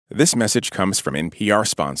This message comes from NPR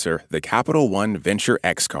sponsor, the Capital One Venture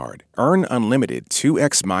X Card. Earn unlimited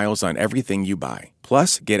 2x miles on everything you buy.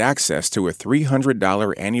 Plus, get access to a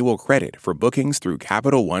 $300 annual credit for bookings through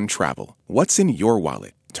Capital One Travel. What's in your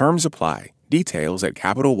wallet? Terms apply. Details at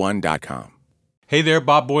CapitalOne.com. Hey there,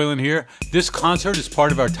 Bob Boylan here. This concert is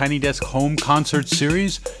part of our Tiny Desk Home Concert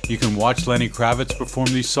Series. You can watch Lenny Kravitz perform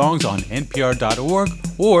these songs on NPR.org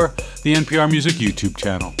or the NPR Music YouTube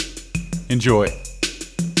channel. Enjoy.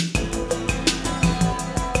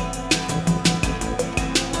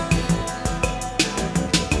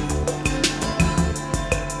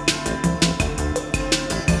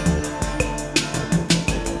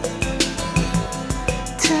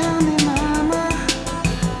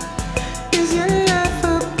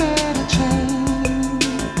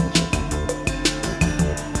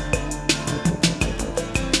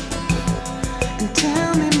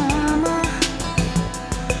 Tell me, mama,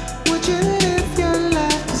 would you live your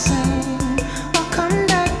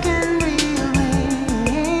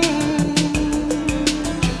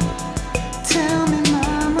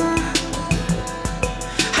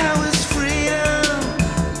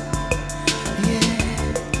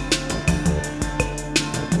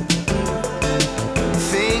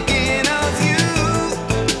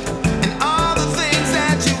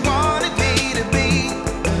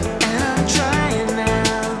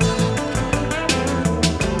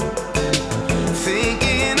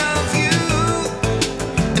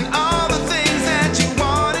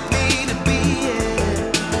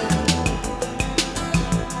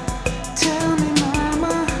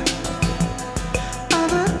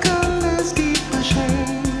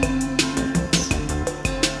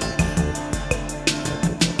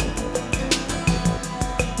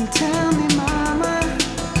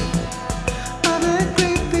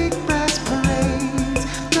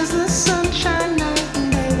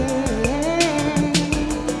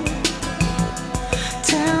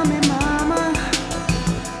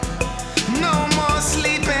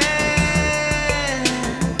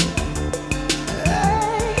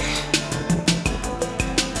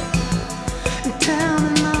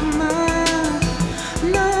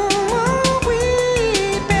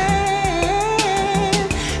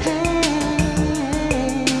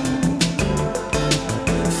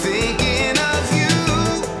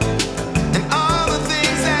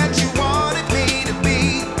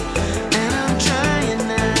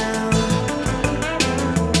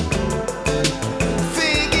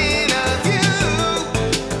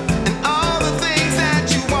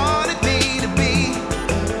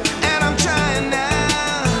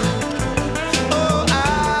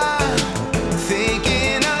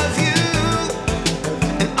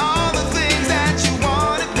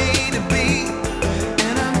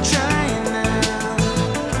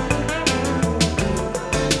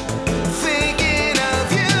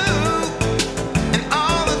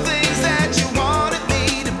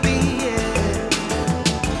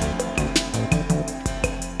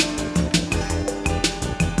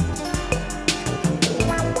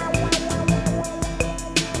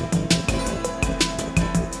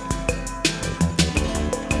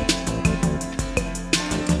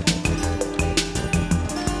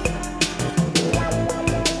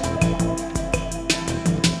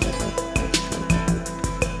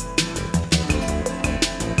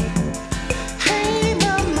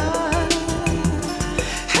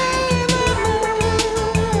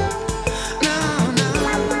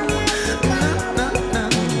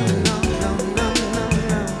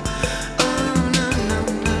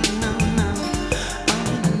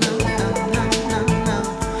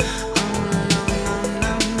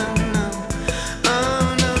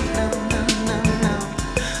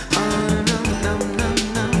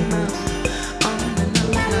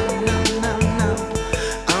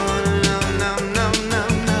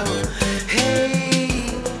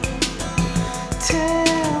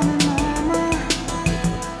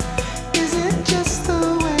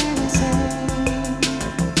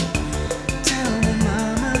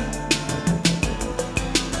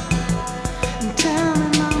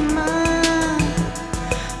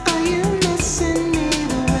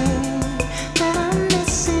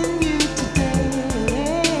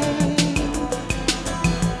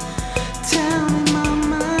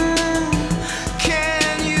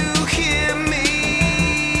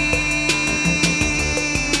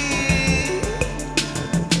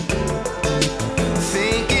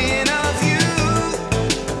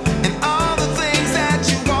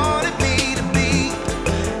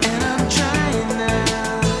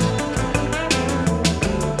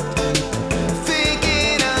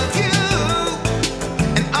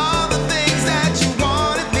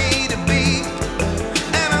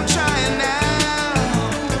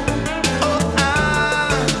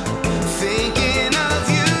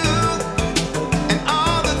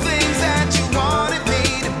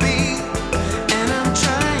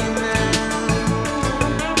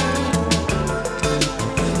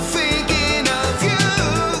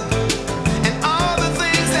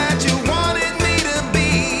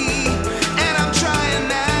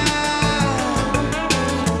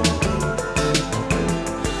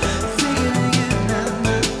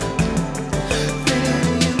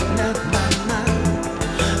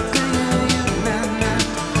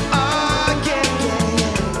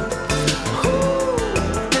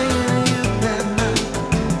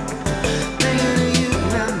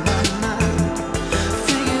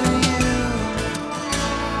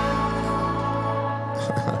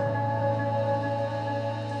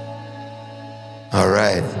All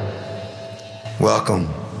right. Welcome.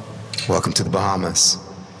 Welcome to the Bahamas.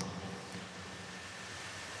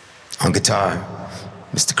 On guitar,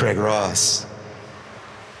 Mr. Craig Ross.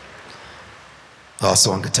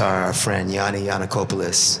 Also on guitar, our friend Yanni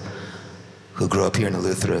Yanakopoulos, who grew up here in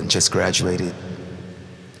Eleuthera and just graduated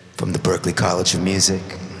from the Berklee College of Music.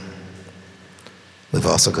 We've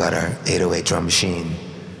also got our 808 drum machine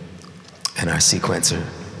and our sequencer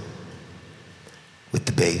with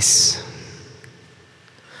the bass.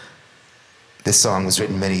 This song was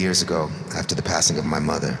written many years ago after the passing of my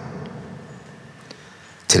mother.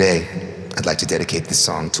 Today, I'd like to dedicate this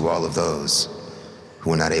song to all of those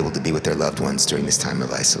who were not able to be with their loved ones during this time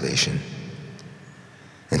of isolation,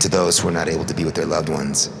 and to those who were not able to be with their loved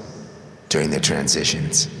ones during their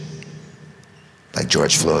transitions, like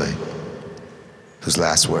George Floyd, whose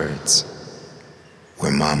last words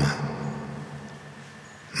were "Mama,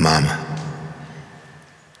 Mama."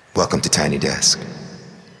 Welcome to Tiny Desk.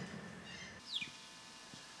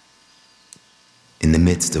 In the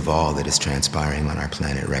midst of all that is transpiring on our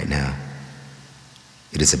planet right now,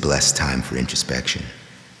 it is a blessed time for introspection.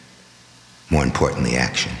 More importantly,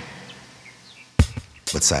 action.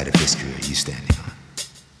 What side of history are you standing on?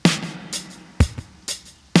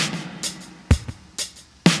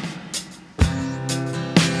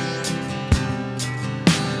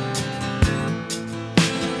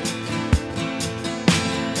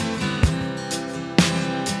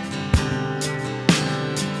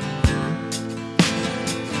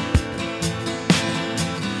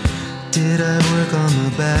 Did I work on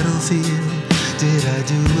the battlefield? Did I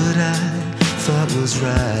do what I thought was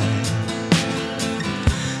right?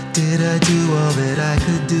 Did I do all that I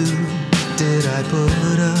could do? Did I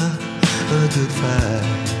put up a good fight?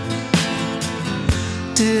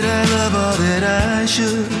 Did I love all that I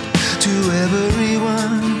should to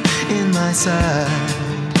everyone in my sight?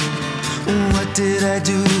 What did I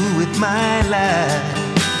do with my life?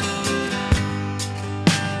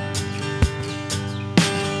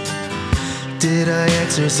 Did I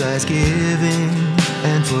exercise giving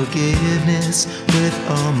and forgiveness with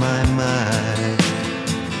all my might?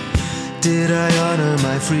 Did I honor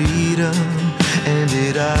my freedom and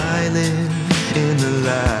did I live in the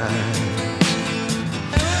light?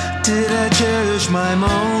 Did I cherish my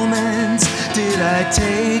moments? Did I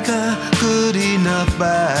take a good enough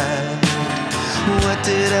bite? What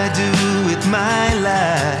did I do with my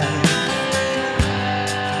life?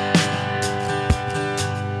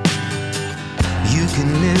 You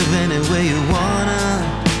can live any way you wanna.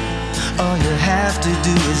 All you have to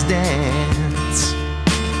do is dance.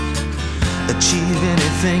 Achieve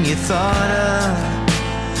anything you thought of.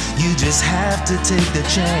 You just have to take the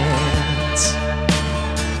chance.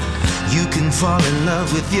 You can fall in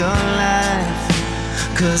love with your life,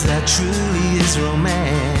 'cause that truly is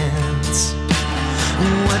romance.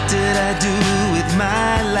 What did I do with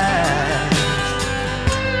my life?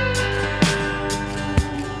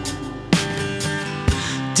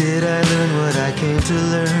 Did I learn what I came to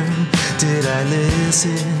learn? Did I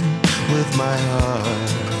listen with my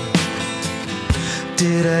heart?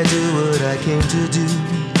 Did I do what I came to do?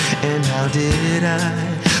 And how did I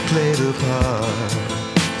play the part?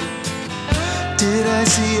 Did I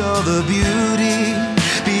see all the beauty?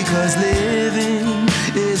 Because living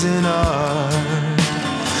is an art.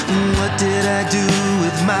 What did I do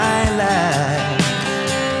with my life?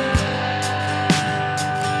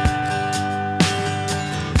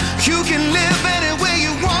 You can live any way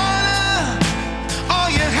you wanna. All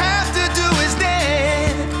you have to do is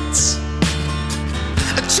dance.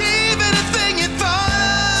 Achieve anything you thought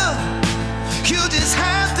of. You just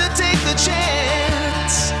have to take the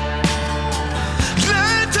chance.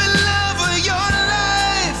 Learn to love your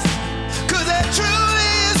life, 'cause that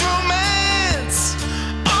truly is romance.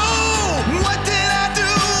 Oh, what did I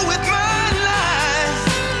do with my life?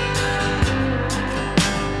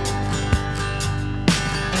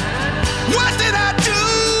 What did I do?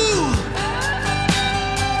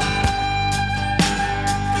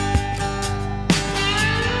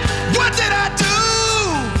 What did I do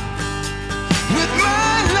with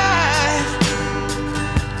my life?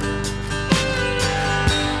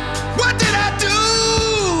 What did I do?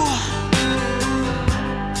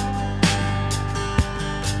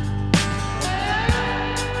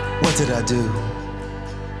 What did I do?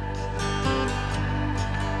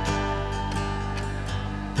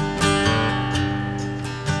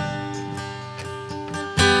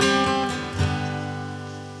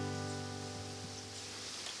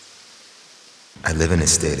 I live in a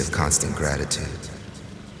state of constant gratitude.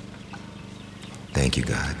 Thank you,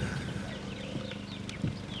 God.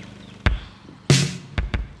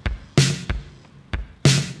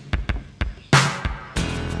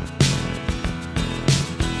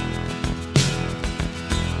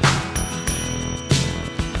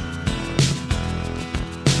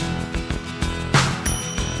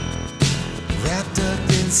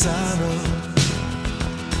 sorrow.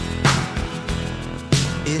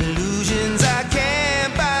 Illusions I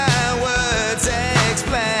can't by words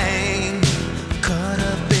explain. Caught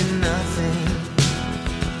up in nothing.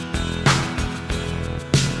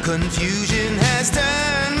 Confusion has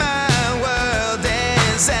turned my world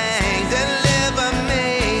insane. Deliver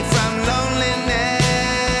me from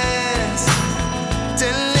loneliness.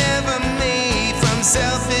 Deliver me from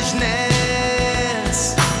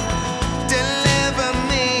selfishness. Deliver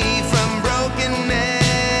me from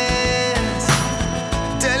brokenness.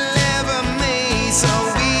 Deliver me so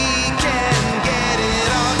we can get it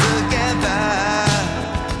all together.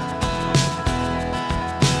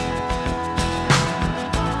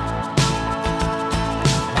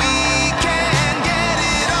 We can get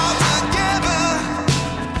it all together.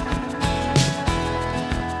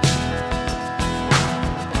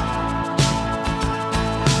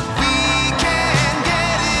 We can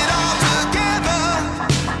get it all together.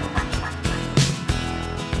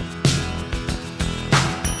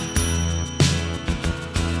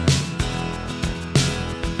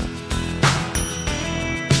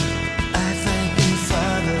 I thank you,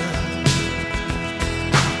 Father,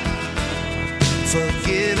 for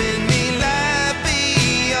giving me life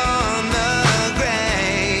beyond the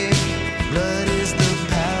grave. Blood is the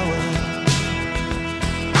power.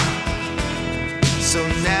 So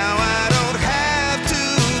now I don't have to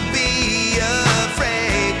be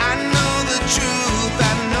afraid. I know the truth,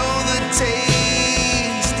 I know the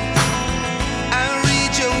taste. I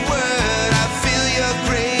read your word, I feel your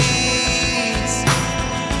grace.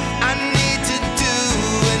 I need to do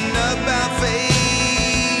an about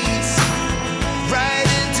face right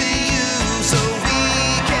into you so we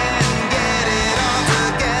can get it all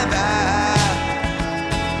together.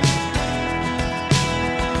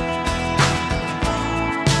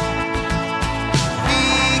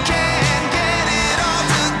 We can get it all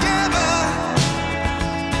together.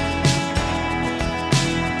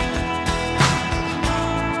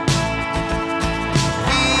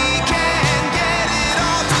 We can get it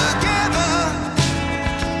all together.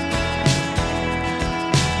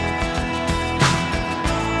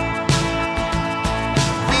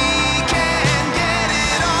 We can get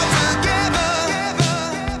it all together.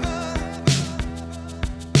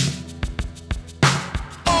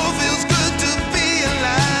 Oh, feels good to be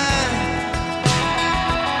alive.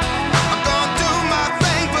 I'm gonna do my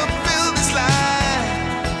thing, fulfill this life.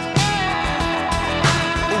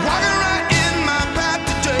 Walking right in my path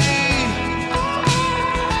today.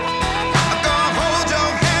 I'm gonna hold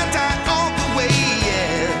your hand tight all the way,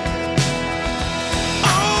 yeah.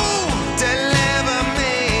 Oh, deliver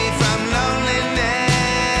me from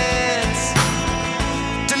loneliness.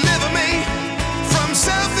 Deliver me from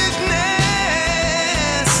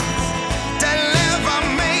selfishness. Deliver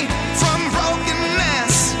me from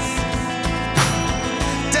brokenness.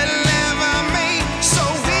 Deliver me so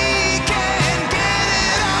we can get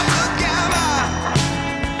it all together.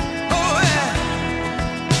 Oh, yeah.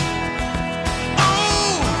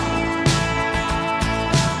 Oh,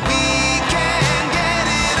 we can get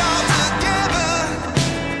it all together.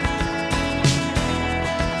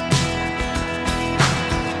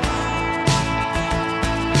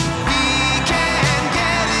 We can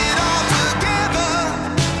get it all together.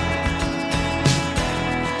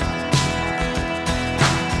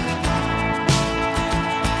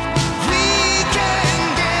 We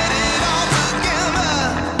can get it all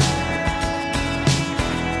together.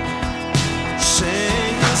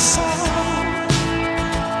 Sing a song.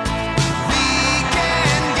 We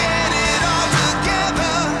can get it all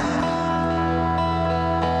together.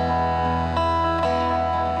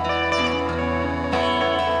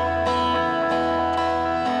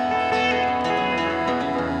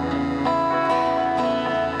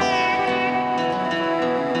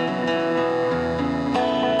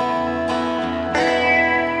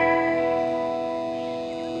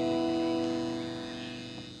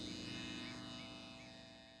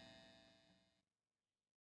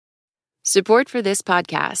 Support for this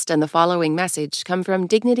podcast and the following message come from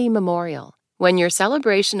Dignity Memorial. When your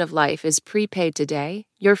celebration of life is prepaid today,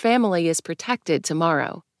 your family is protected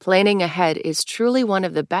tomorrow. Planning ahead is truly one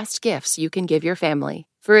of the best gifts you can give your family.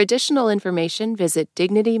 For additional information, visit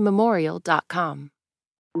dignitymemorial.com.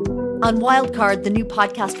 On Wildcard, the new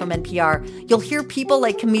podcast from NPR, you'll hear people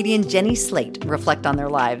like comedian Jenny Slate reflect on their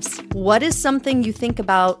lives. What is something you think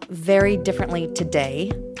about very differently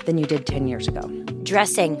today than you did 10 years ago?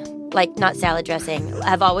 Dressing, like not salad dressing.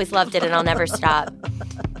 I've always loved it and I'll never stop.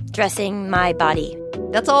 Dressing my body.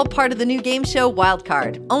 That's all part of the new game show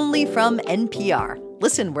Wildcard, only from NPR.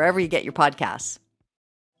 Listen wherever you get your podcasts.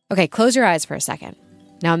 Okay, close your eyes for a second.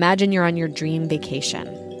 Now imagine you're on your dream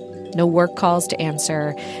vacation. No work calls to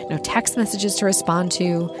answer, no text messages to respond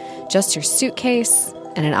to, just your suitcase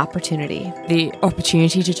and an opportunity. The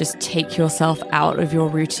opportunity to just take yourself out of your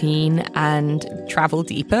routine and travel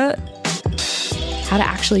deeper. How to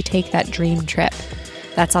actually take that dream trip.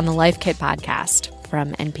 That's on the Life Kit podcast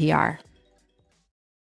from NPR.